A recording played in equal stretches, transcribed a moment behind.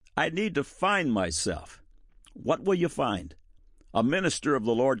I need to find myself. What will you find? A minister of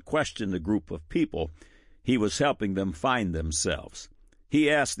the Lord questioned a group of people. He was helping them find themselves. He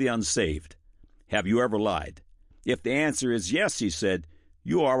asked the unsaved, "Have you ever lied?" If the answer is yes, he said,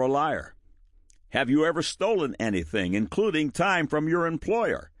 "You are a liar." "Have you ever stolen anything, including time from your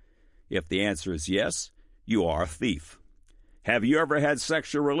employer?" If the answer is yes, you are a thief. "Have you ever had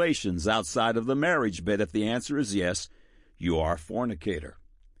sexual relations outside of the marriage bed?" If the answer is yes, you are a fornicator.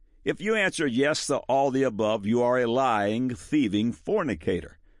 If you answer yes to all the above, you are a lying, thieving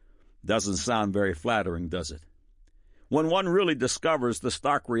fornicator. Doesn't sound very flattering, does it? When one really discovers the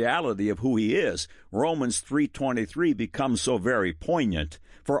stark reality of who he is, Romans 3:23 becomes so very poignant.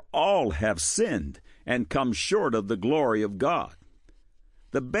 For all have sinned and come short of the glory of God.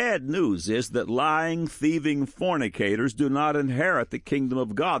 The bad news is that lying, thieving fornicators do not inherit the kingdom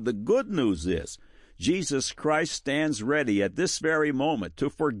of God. The good news is Jesus Christ stands ready at this very moment to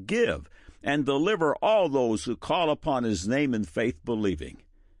forgive and deliver all those who call upon his name in faith believing.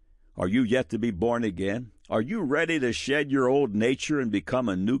 Are you yet to be born again? Are you ready to shed your old nature and become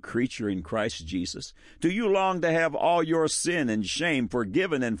a new creature in Christ Jesus? Do you long to have all your sin and shame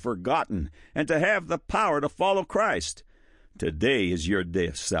forgiven and forgotten, and to have the power to follow Christ? Today is your day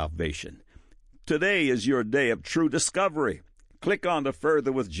of salvation. Today is your day of true discovery. Click on to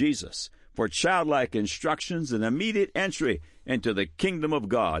Further with Jesus for childlike instructions and immediate entry into the kingdom of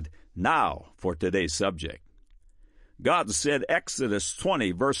God. Now for today's subject. God said, Exodus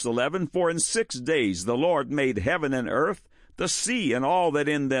 20, verse 11, "For in 6 days the Lord made heaven and earth, the sea and all that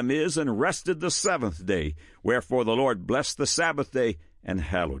in them is, and rested the seventh day. Wherefore the Lord blessed the Sabbath day and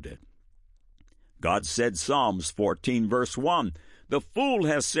hallowed it." God said, Psalms 14, verse 1, "The fool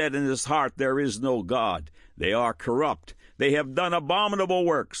has said in his heart, there is no God. They are corrupt. They have done abominable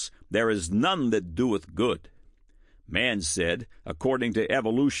works. There is none that doeth good." Man said, according to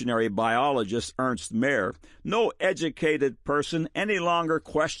evolutionary biologist Ernst Mayr, no educated person any longer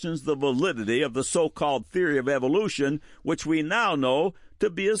questions the validity of the so-called theory of evolution, which we now know to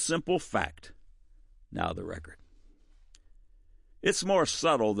be a simple fact. Now the record. It's more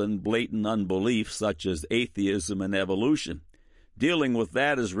subtle than blatant unbelief such as atheism and evolution. Dealing with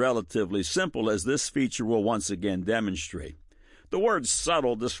that is relatively simple, as this feature will once again demonstrate. The word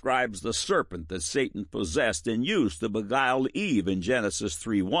subtle describes the serpent that Satan possessed and used to beguile Eve in Genesis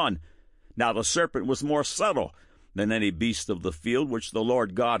 3:1. Now the serpent was more subtle than any beast of the field which the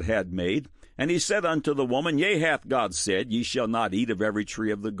Lord God had made. And he said unto the woman, Yea, hath God said, Ye shall not eat of every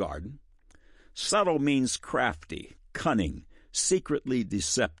tree of the garden. Subtle means crafty, cunning, secretly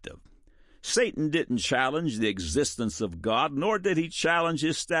deceptive. Satan didn't challenge the existence of God, nor did he challenge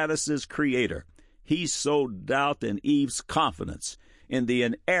his status as creator. He sowed doubt in Eve's confidence in the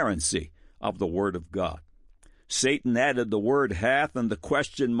inerrancy of the Word of God. Satan added the word hath and the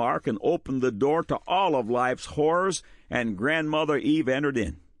question mark and opened the door to all of life's horrors, and grandmother Eve entered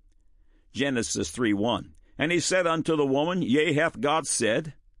in. Genesis 3:1, "And he said unto the woman, Yea, hath God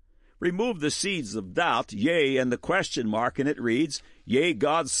said." Remove the seeds of doubt, yea, and the question mark, and it reads, Yea,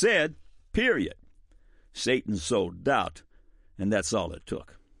 God said, period. Satan sowed doubt, and that's all it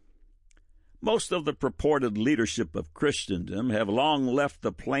took. Most of the purported leadership of Christendom have long left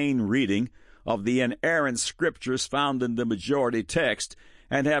the plain reading of the inerrant scriptures found in the majority text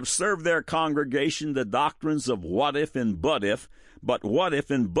and have served their congregation the doctrines of what if and but what if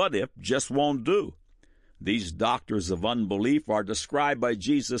and but if just won't do. These doctors of unbelief are described by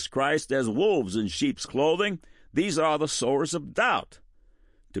Jesus Christ as wolves in sheep's clothing. These are the sowers of doubt.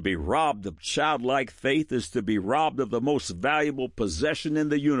 To be robbed of childlike faith is to be robbed of the most valuable possession in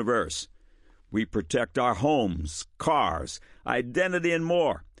the universe. We protect our homes, cars, identity, and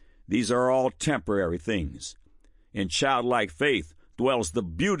more. These are all temporary things. In childlike faith dwells the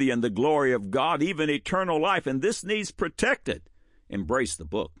beauty and the glory of God, even eternal life, and this needs protected. Embrace the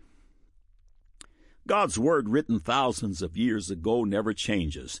book. God's word, written thousands of years ago, never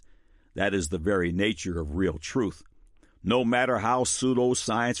changes. That is the very nature of real truth. No matter how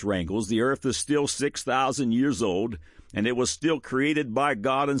pseudoscience wrangles, the earth is still 6,000 years old, and it was still created by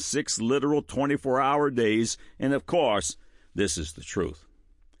God in 6 literal 24-hour days, and of course, this is the truth.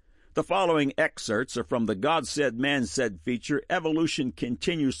 The following excerpts are from the God Said, Man Said feature, Evolution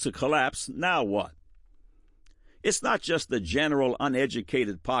Continues to Collapse, Now What? It's not just the general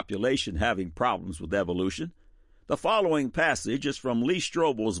uneducated population having problems with evolution. The following passage is from Lee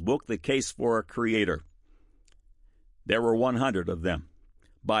Strobel's book, The Case for a Creator. There were 100 of them: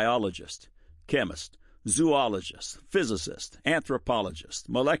 biologists, chemists, zoologists, physicists, anthropologists,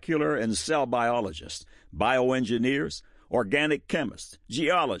 molecular and cell biologists, bioengineers, organic chemists,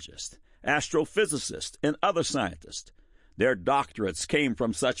 geologists, astrophysicists, and other scientists. Their doctorates came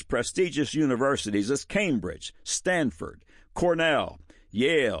from such prestigious universities as Cambridge, Stanford, Cornell,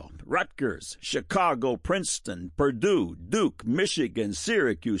 Yale, Rutgers, Chicago, Princeton, Purdue, Duke, Michigan,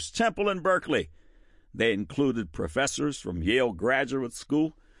 Syracuse, Temple, and Berkeley. They included professors from Yale Graduate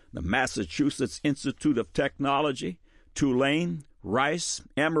School, the Massachusetts Institute of Technology, Tulane, Rice,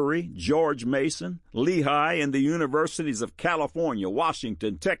 Emory, George Mason, Lehigh, and the universities of California,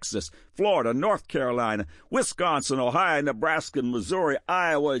 Washington, Texas, Florida, North Carolina, Wisconsin, Ohio, Nebraska, Missouri,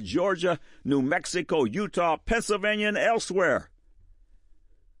 Iowa, Georgia, New Mexico, Utah, Pennsylvania, and elsewhere.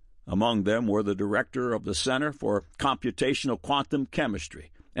 Among them were the director of the Center for Computational Quantum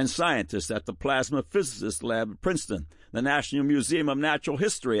Chemistry and scientists at the Plasma Physicist Lab at Princeton, the National Museum of Natural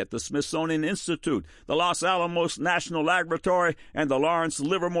History at the Smithsonian Institute, the Los Alamos National Laboratory, and the Lawrence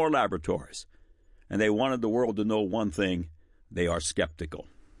Livermore Laboratories. And they wanted the world to know one thing: they are skeptical.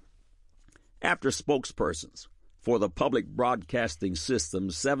 After spokespersons for the public broadcasting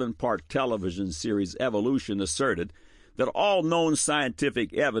system's 7-part television series Evolution asserted that all known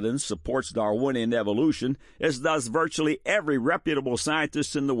scientific evidence supports Darwinian evolution, as does virtually every reputable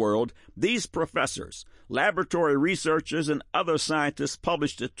scientist in the world, these professors, laboratory researchers, and other scientists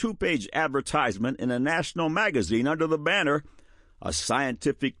published a 2-page advertisement in a national magazine under the banner, "A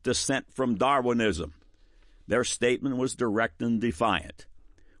Scientific Dissent from Darwinism." Their statement was direct and defiant.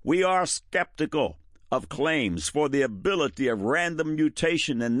 "We are skeptical of claims for the ability of random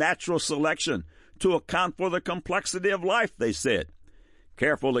mutation and natural selection to account for the complexity of life," they said.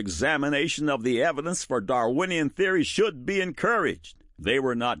 "Careful examination of the evidence for Darwinian theory should be encouraged." They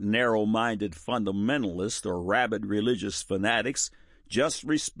were not narrow-minded fundamentalists or rabid religious fanatics, just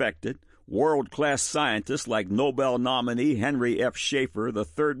respected, world-class scientists like Nobel nominee Henry F. Schaefer, the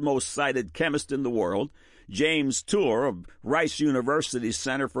third most cited chemist in the world, James Tour of Rice University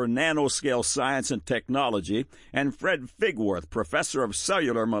Center for Nanoscale Science and Technology, and Fred Figworth, professor of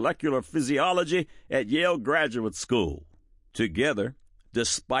cellular molecular physiology at Yale Graduate School. Together,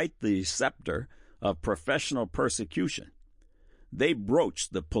 despite the scepter of professional persecution, they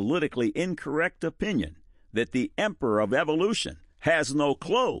broached the politically incorrect opinion that the emperor of evolution has no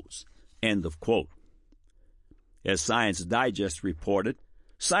clothes. End of quote. As Science Digest reported,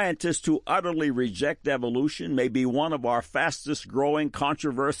 scientists who utterly reject evolution may be one of our fastest-growing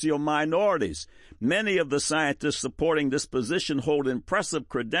controversial minorities. Many of the scientists supporting this position hold impressive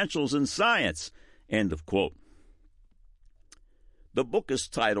credentials in science. End of quote. The book is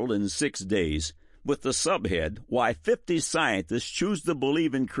titled In 6 Days, with the subhead, Why 50 Scientists Choose to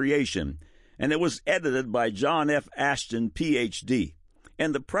Believe in Creation, and it was edited by John F. Ashton, Ph.D.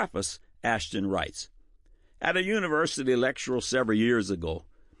 In the preface, Ashton writes, "At a university lecture several years ago,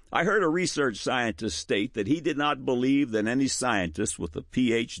 I heard a research scientist state that he did not believe that any scientist with a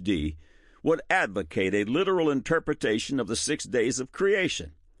Ph.D. would advocate a literal interpretation of the 6 days of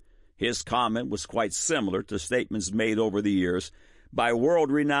creation. His comment was quite similar to statements made over the years by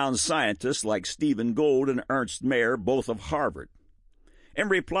world-renowned scientists like Stephen Gould and Ernst Mayr, both of Harvard. In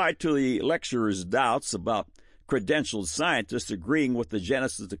reply to the lecturer's doubts about credentialed scientists agreeing with the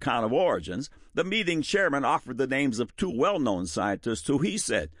Genesis account of origins, the meeting chairman offered the names of 2 well-known scientists who, he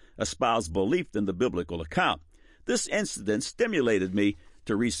said, espoused belief in the biblical account. This incident stimulated me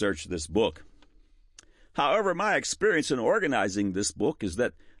to research this book. However, my experience in organizing this book is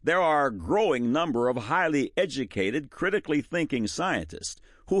that there are a growing number of highly educated, critically thinking scientists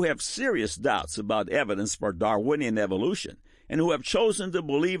who have serious doubts about evidence for Darwinian evolution and who have chosen to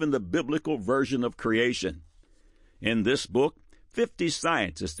believe in the biblical version of creation. In this book, 50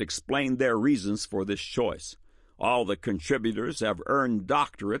 scientists explain their reasons for this choice. All the contributors have earned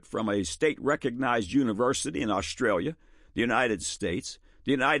doctorate from a state-recognized university in Australia, the United States,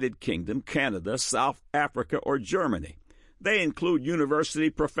 the United Kingdom, Canada, South Africa, or Germany. They include university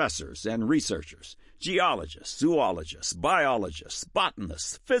professors and researchers, geologists, zoologists, biologists,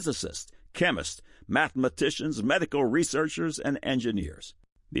 botanists, physicists, chemists, mathematicians, medical researchers, and engineers.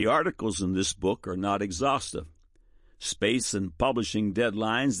 The articles in this book are not exhaustive. Space and publishing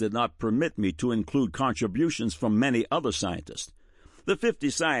deadlines did not permit me to include contributions from many other scientists. The 50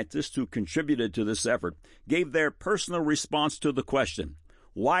 scientists who contributed to this effort gave their personal response to the question,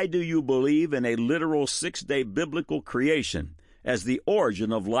 why do you believe in a literal 6-day biblical creation as the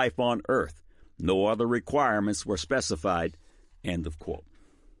origin of life on earth? No other requirements were specified. End of quote.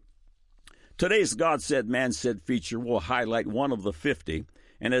 Today's God Said, Man Said feature will highlight one of the 50,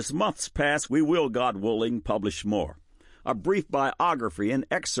 and as months pass, we will, God willing, publish more. A brief biography and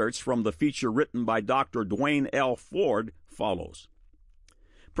excerpts from the feature written by Dr. Dwayne L. Ford follows.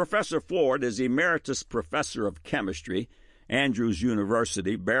 Professor Ford is Emeritus Professor of Chemistry, Andrews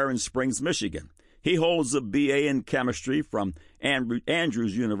University, Barron Springs, Michigan. He holds a B.A. in chemistry from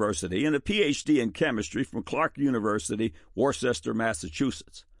Andrews University and a Ph.D. in chemistry from Clark University, Worcester,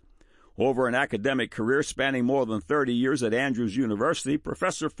 Massachusetts. Over an academic career spanning more than 30 years at Andrews University,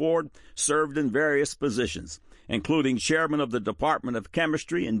 Professor Ford served in various positions, including chairman of the Department of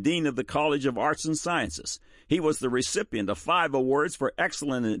Chemistry and dean of the College of Arts and Sciences. He was the recipient of 5 awards for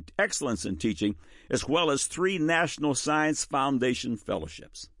excellence in teaching, as well as 3 National Science Foundation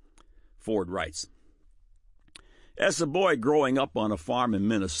fellowships. Ford writes, "As a boy growing up on a farm in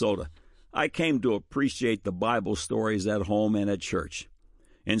Minnesota, I came to appreciate the Bible stories at home and at church.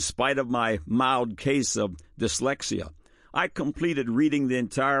 In spite of my mild case of dyslexia, I completed reading the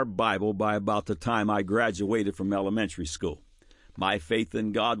entire Bible by about the time I graduated from elementary school. My faith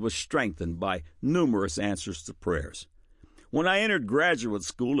in God was strengthened by numerous answers to prayers. When I entered graduate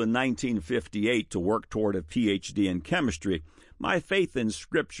school in 1958 to work toward a Ph.D. in chemistry, my faith in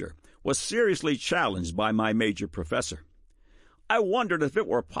Scripture was seriously challenged by my major professor. I wondered if it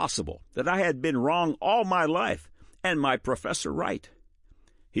were possible that I had been wrong all my life and my professor right.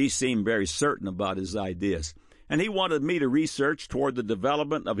 He seemed very certain about his ideas, and he wanted me to research toward the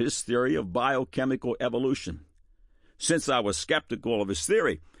development of his theory of biochemical evolution. Since I was skeptical of his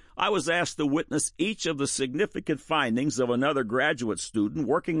theory, I was asked to witness each of the significant findings of another graduate student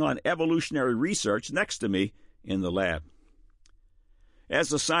working on evolutionary research next to me in the lab.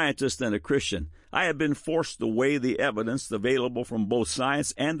 As a scientist and a Christian, I have been forced to weigh the evidence available from both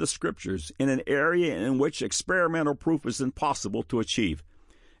science and the Scriptures in an area in which experimental proof is impossible to achieve.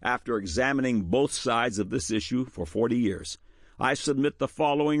 After examining both sides of this issue for 40 years, I submit the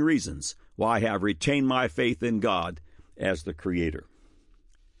following reasons why I have retained my faith in God as the Creator.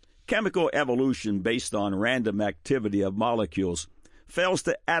 Chemical evolution based on random activity of molecules fails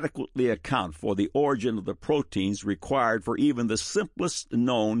to adequately account for the origin of the proteins required for even the simplest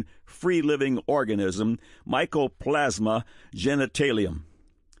known free-living organism, Mycoplasma genitalium.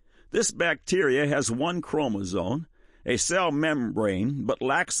 This bacteria has 1 chromosome, a cell membrane, but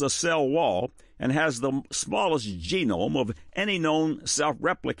lacks a cell wall, and has the smallest genome of any known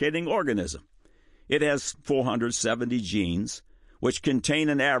self-replicating organism. It has 470 genes, which contain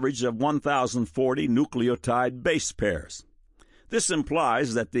an average of 1,040 nucleotide base pairs. This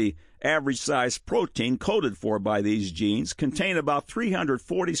implies that the average size protein coded for by these genes contain about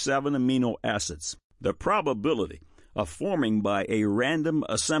 347 amino acids. The probability of forming by a random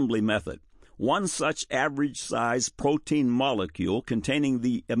assembly method one such average-size protein molecule containing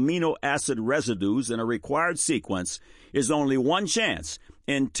the amino acid residues in a required sequence is only 1 chance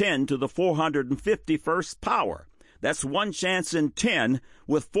in 10 to the 451st power. That's 1 chance in 10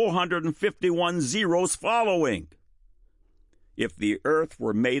 with 451 zeros following. If the Earth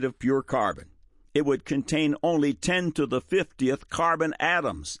were made of pure carbon, it would contain only 10 to the 50th carbon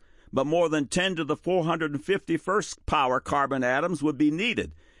atoms, but more than 10 to the 451st power carbon atoms would be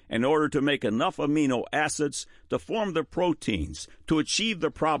needed in order to make enough amino acids to form the proteins to achieve the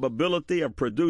probability of producing